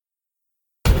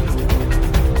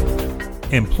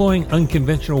employing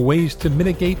unconventional ways to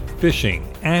mitigate phishing,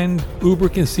 and Uber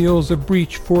conceals a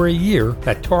breach for a year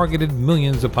that targeted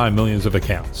millions upon millions of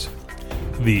accounts.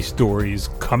 These stories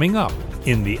coming up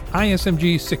in the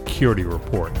ISMG Security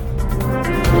Report.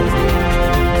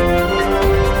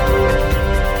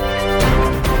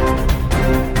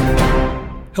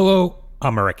 Hello,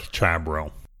 I'm Eric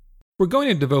Chabrow. We're going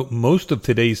to devote most of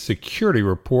today's security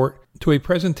report to a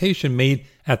presentation made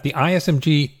at the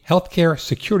ISMG Healthcare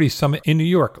Security Summit in New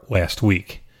York last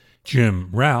week. Jim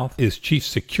Routh is Chief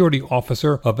Security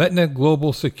Officer of Aetna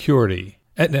Global Security.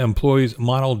 Aetna employs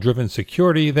model-driven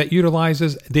security that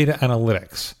utilizes data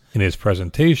analytics. In his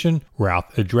presentation,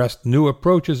 Routh addressed new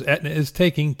approaches Aetna is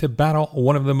taking to battle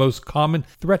one of the most common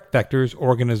threat vectors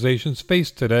organizations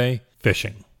face today,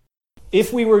 phishing.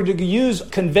 If we were to use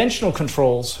conventional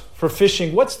controls for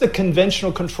phishing, what's the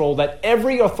conventional control that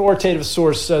every authoritative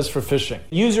source says for phishing?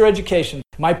 User education.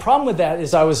 My problem with that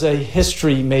is I was a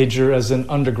history major as an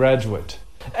undergraduate.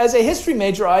 As a history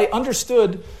major, I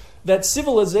understood that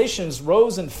civilizations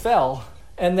rose and fell,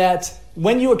 and that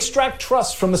when you extract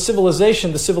trust from a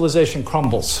civilization, the civilization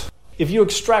crumbles. If you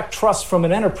extract trust from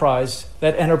an enterprise,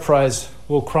 that enterprise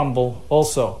will crumble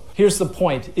also. Here's the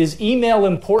point. Is email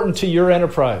important to your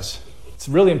enterprise? It's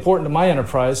really important to my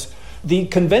enterprise. The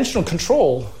conventional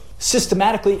control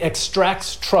systematically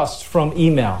extracts trust from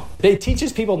email. It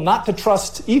teaches people not to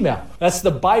trust email. That's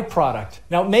the byproduct.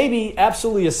 Now, it may be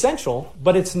absolutely essential,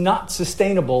 but it's not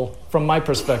sustainable from my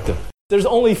perspective. There's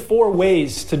only 4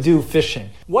 ways to do phishing.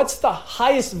 What's the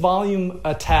highest volume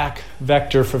attack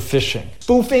vector for phishing?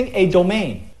 Spoofing a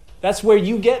domain. That's where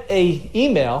you get an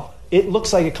email. It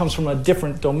looks like it comes from a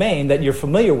different domain that you're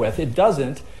familiar with. It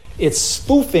doesn't. It's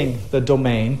spoofing the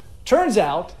domain. Turns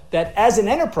out that as an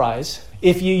enterprise,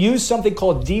 if you use something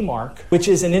called DMARC, which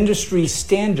is an industry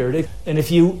standard, and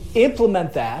if you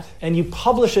implement that and you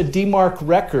publish a DMARC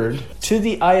record to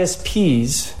the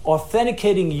ISPs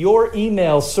authenticating your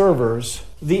email servers,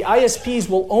 the ISPs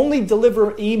will only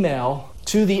deliver email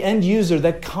to the end user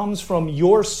that comes from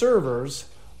your servers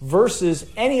versus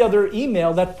any other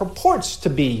email that purports to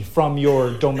be from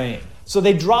your domain. So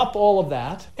they drop all of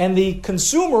that, and the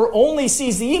consumer only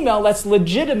sees the email that's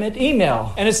legitimate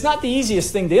email. And it's not the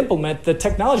easiest thing to implement. The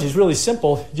technology is really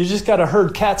simple. You just got to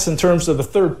herd cats in terms of the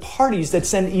third parties that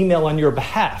send email on your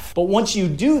behalf. But once you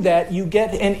do that, you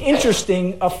get an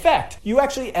interesting effect. You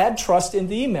actually add trust in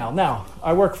the email. Now,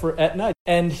 I work for Aetna,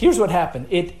 and here's what happened.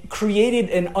 It created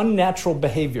an unnatural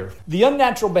behavior. The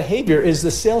unnatural behavior is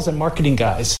the sales and marketing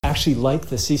guys actually like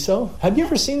the CISO. Have you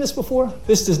ever seen this before?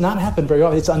 This does not happen very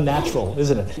often. It's unnatural,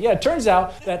 isn't it? Yeah, it turns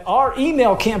out that our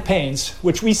email campaigns,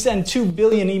 which we send 2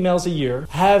 billion emails a year,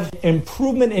 have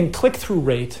improvement in click-through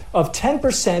rate of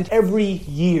 10% every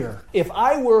year. If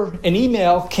I were an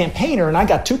email campaigner and I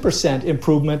got 2%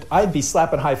 improvement, I'd be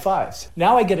slapping high fives.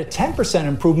 Now I get a 10%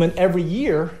 improvement every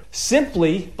year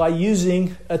simply by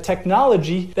using a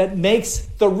technology that makes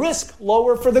the risk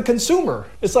lower for the consumer.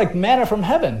 It's like manna from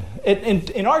heaven.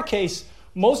 In our case,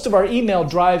 most of our email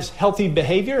drives healthy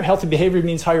behavior. Healthy behavior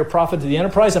means higher profit to the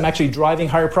enterprise. I'm actually driving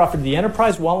higher profit to the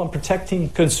enterprise while I'm protecting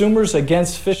consumers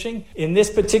against phishing. In this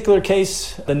particular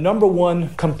case, the number one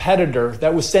competitor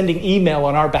that was sending email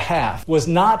on our behalf was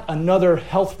not another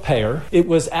health payer. It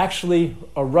was actually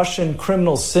a Russian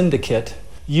criminal syndicate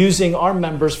using our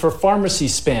members for pharmacy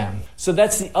spam. So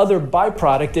that's the other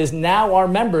byproduct, is now our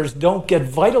members don't get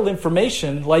vital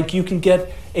information like you can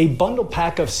get a bundle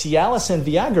pack of Cialis and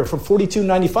Viagra for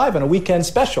 $42.95 on a weekend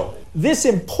special. This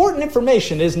important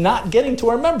information is not getting to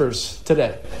our members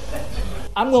today.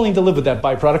 I'm willing to live with that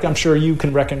byproduct. I'm sure you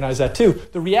can recognize that too.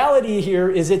 The reality here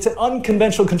is it's an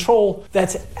unconventional control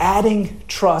that's adding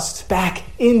trust back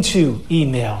into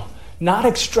email, not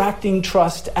extracting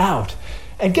trust out.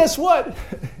 And guess what?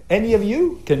 Any of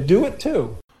you can do it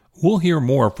too. We'll hear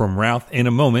more from Routh in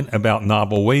a moment about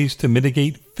novel ways to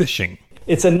mitigate phishing.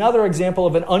 It's another example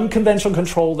of an unconventional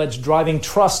control that's driving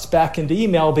trust back into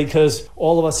email because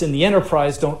all of us in the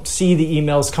enterprise don't see the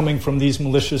emails coming from these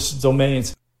malicious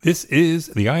domains. This is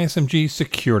the ISMG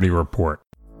Security Report.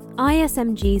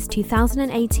 ISMG's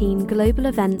 2018 global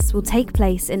events will take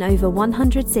place in over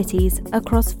 100 cities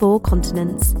across 4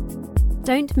 continents.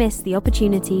 Don't miss the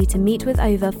opportunity to meet with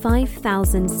over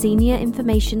 5,000 senior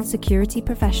information security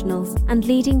professionals and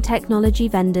leading technology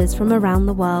vendors from around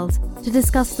the world to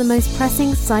discuss the most pressing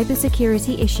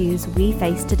cybersecurity issues we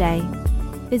face today.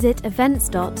 Visit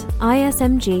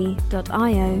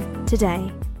events.ismg.io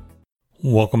today.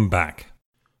 Welcome back.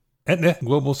 Aetna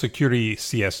Global Security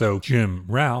CSO Jim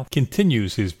Routh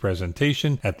continues his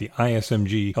presentation at the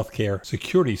ISMG Healthcare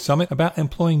Security Summit about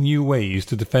employing new ways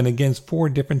to defend against 4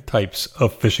 different types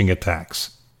of phishing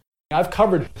attacks. I've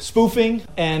covered spoofing,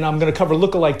 and I'm going to cover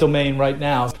lookalike domain right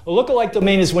now. A lookalike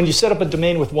domain is when you set up a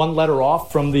domain with one letter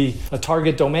off from a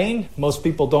target domain. Most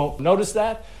people don't notice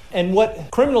that. And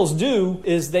what criminals do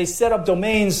is they set up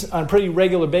domains on a pretty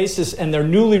regular basis, and they're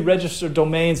newly registered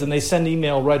domains, and they send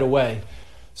email right away.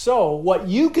 So what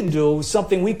you can do is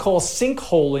something we call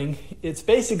sinkholing. It's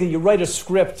basically you write a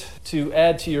script to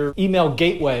add to your email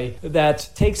gateway that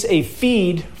takes a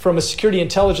feed from a security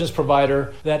intelligence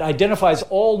provider that identifies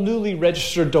all newly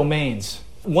registered domains.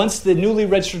 Once the newly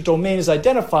registered domain is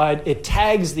identified, it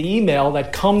tags the email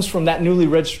that comes from that newly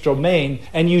registered domain,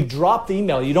 and you drop the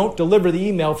email. You don't deliver the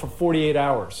email for 48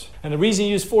 hours. And the reason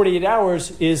you use 48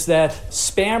 hours is that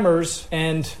spammers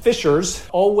and phishers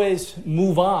always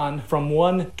move on from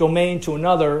one domain to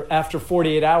another after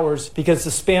 48 hours because the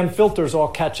spam filters all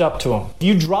catch up to them.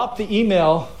 You drop the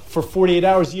email for 48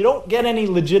 hours, you don't get any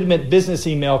legitimate business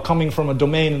email coming from a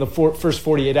domain in the first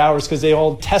 48 hours because they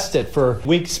all test it for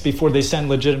weeks before they send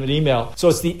legitimate email. So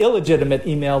it's the illegitimate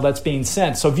email that's being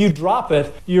sent. So if you drop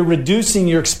it, you're reducing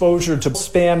your exposure to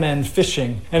spam and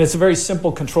phishing. And it's a very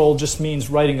simple control, just means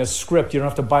writing a script. You don't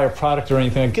have to buy a product or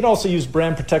anything. You can also use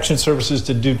brand protection services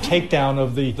to do takedown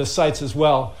of the sites as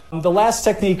well. The last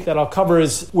technique that I'll cover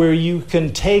is where you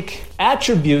can take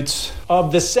attributes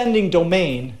of the sending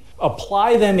domain,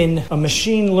 apply them in a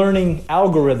machine learning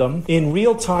algorithm in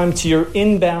real time to your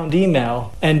inbound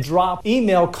email, and drop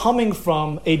email coming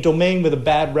from a domain with a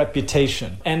bad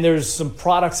reputation. And there's some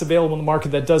products available in the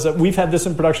market that does that. We've had this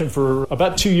in production for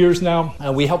about 2 years now.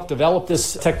 We helped develop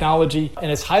this technology,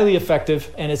 and it's highly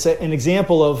effective, and it's an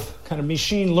example of kind of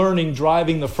machine learning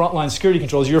driving the frontline security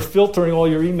controls. You're filtering all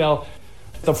your email.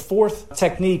 The fourth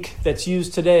technique that's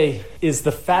used today is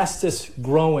the fastest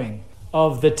growing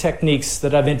of the techniques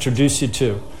that I've introduced you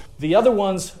to. The other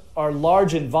ones are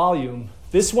large in volume.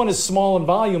 This one is small in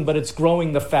volume, but it's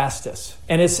growing the fastest.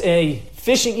 And it's a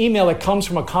phishing email that comes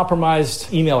from a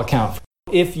compromised email account.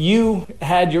 If you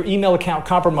had your email account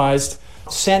compromised,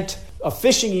 sent a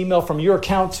phishing email from your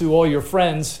account to all your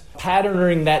friends,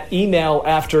 patterning that email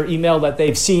after email that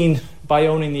they've seen by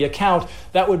owning the account,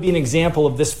 that would be an example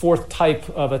of this fourth type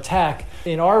of attack.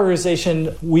 In our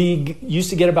organization, we used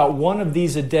to get about one of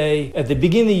these a day. At the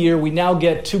beginning of the year, we now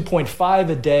get 2.5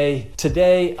 a day.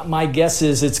 Today, my guess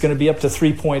is it's going to be up to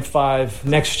 3.5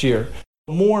 next year.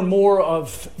 More and more of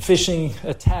phishing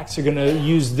attacks are going to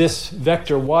use this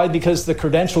vector. Why? Because the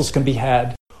credentials can be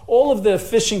had. All of the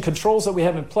phishing controls that we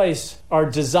have in place are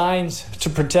designed to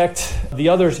protect the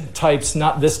other types,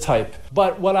 not this type.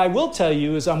 But what I will tell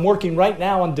you is I'm working right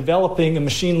now on developing a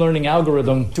machine learning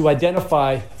algorithm to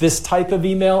identify this type of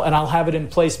email, and I'll have it in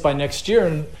place by next year.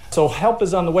 And so help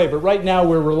is on the way, but right now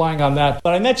we're relying on that.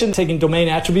 But I mentioned taking domain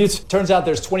attributes. Turns out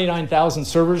there's 29,000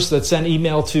 servers that send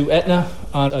email to Aetna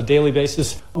on a daily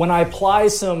basis. When I apply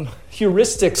some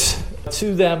heuristics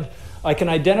to them, I can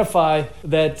identify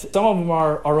that some of them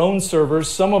are our own servers,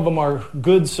 some of them are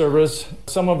good servers,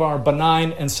 some of them are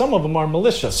benign, and some of them are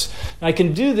malicious. And I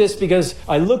can do this because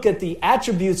I look at the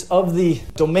attributes of the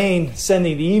domain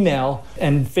sending the email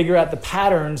and figure out the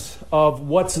patterns of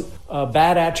what's a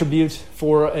bad attribute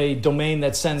for a domain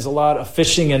that sends a lot of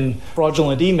phishing and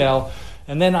fraudulent email.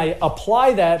 And then I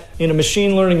apply that in a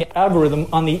machine learning algorithm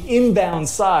on the inbound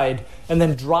side and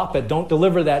then drop it. Don't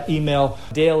deliver that email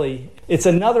daily. It's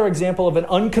another example of an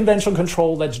unconventional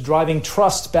control that's driving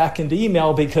trust back into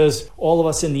email because all of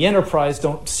us in the enterprise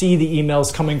don't see the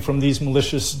emails coming from these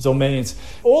malicious domains.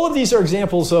 All of these are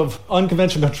examples of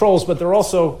unconventional controls, but they're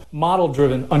also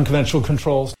model-driven unconventional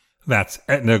controls. That's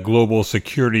Aetna Global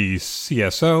Security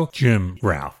CSO, Jim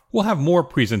Ralph. We'll have more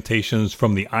presentations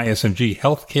from the ISMG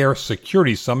Healthcare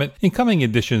Security Summit in coming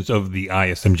editions of the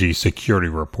ISMG Security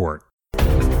Report.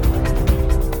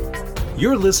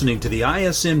 You're listening to the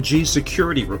ISMG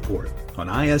Security Report on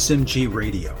ISMG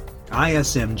Radio.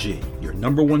 ISMG, your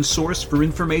number one source for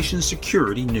information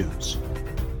security news.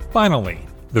 Finally,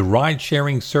 the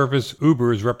ride-sharing service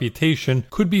Uber's reputation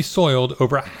could be soiled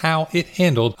over how it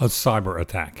handled a cyber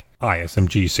attack.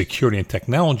 ISMG Security and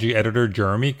Technology Editor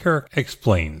Jeremy Kirk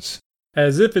explains.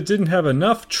 As if it didn't have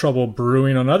enough trouble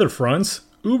brewing on other fronts,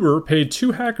 Uber paid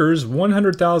two hackers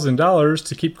 $100,000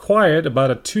 to keep quiet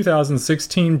about a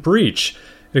 2016 breach.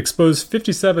 It exposed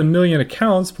 57 million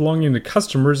accounts belonging to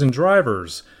customers and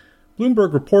drivers.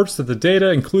 Bloomberg reports that the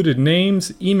data included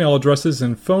names, email addresses,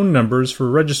 and phone numbers for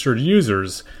registered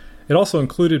users. It also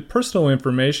included personal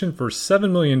information for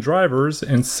 7 million drivers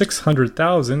and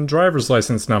 600,000 driver's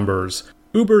license numbers.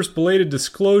 Uber's belated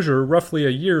disclosure roughly a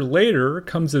year later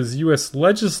comes as U.S.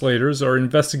 legislators are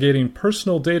investigating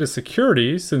personal data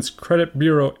security since credit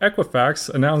bureau Equifax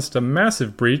announced a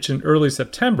massive breach in early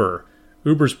September.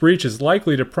 Uber's breach is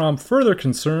likely to prompt further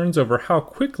concerns over how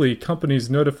quickly companies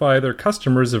notify their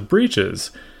customers of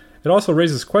breaches. It also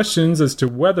raises questions as to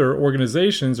whether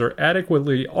organizations are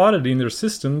adequately auditing their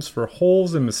systems for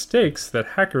holes and mistakes that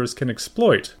hackers can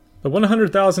exploit. The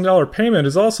 $100,000 payment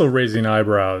is also raising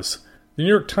eyebrows. The New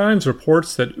York Times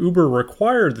reports that Uber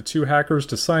required the two hackers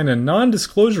to sign a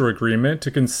non-disclosure agreement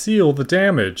to conceal the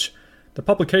damage. The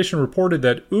publication reported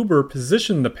that Uber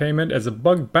positioned the payment as a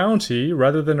bug bounty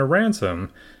rather than a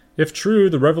ransom. If true,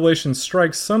 the revelation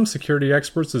strikes some security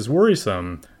experts as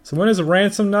worrisome. So when is a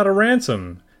ransom not a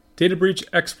ransom? Data breach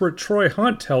expert Troy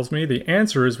Hunt tells me the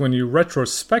answer is when you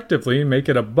retrospectively make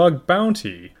it a bug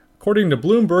bounty. According to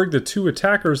Bloomberg, the two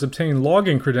attackers obtained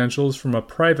login credentials from a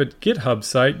private GitHub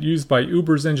site used by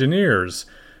Uber's engineers.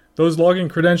 Those login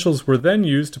credentials were then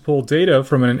used to pull data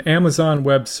from an Amazon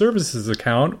Web Services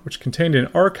account, which contained an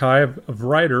archive of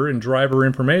rider and driver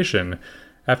information.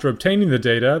 After obtaining the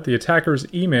data, the attackers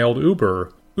emailed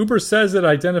Uber. Uber says it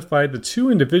identified the two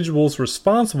individuals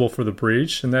responsible for the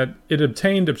breach and that it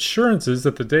obtained assurances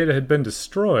that the data had been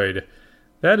destroyed.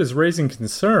 That is raising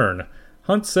concern.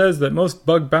 Hunt says that most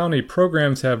bug bounty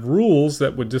programs have rules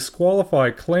that would disqualify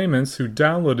claimants who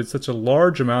downloaded such a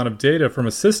large amount of data from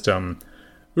a system.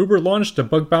 Uber launched a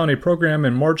bug bounty program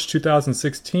in March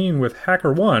 2016 with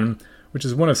HackerOne, which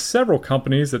is one of several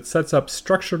companies that sets up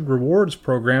structured rewards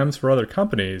programs for other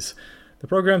companies. The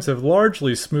programs have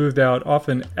largely smoothed out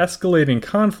often escalating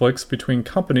conflicts between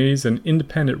companies and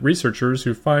independent researchers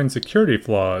who find security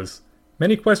flaws.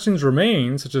 Many questions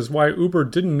remain, such as why Uber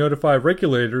didn't notify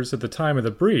regulators at the time of the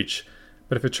breach.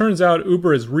 But if it turns out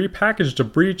Uber has repackaged a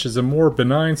breach as a more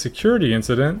benign security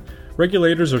incident,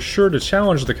 regulators are sure to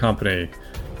challenge the company.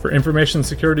 For Information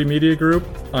Security Media Group,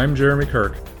 I'm Jeremy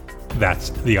Kirk. That's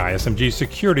the ISMG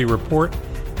Security Report.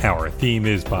 Our theme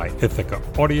is by Ithaca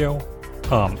Audio.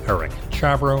 I'm Eric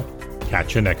Chabrow.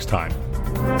 Catch you next time.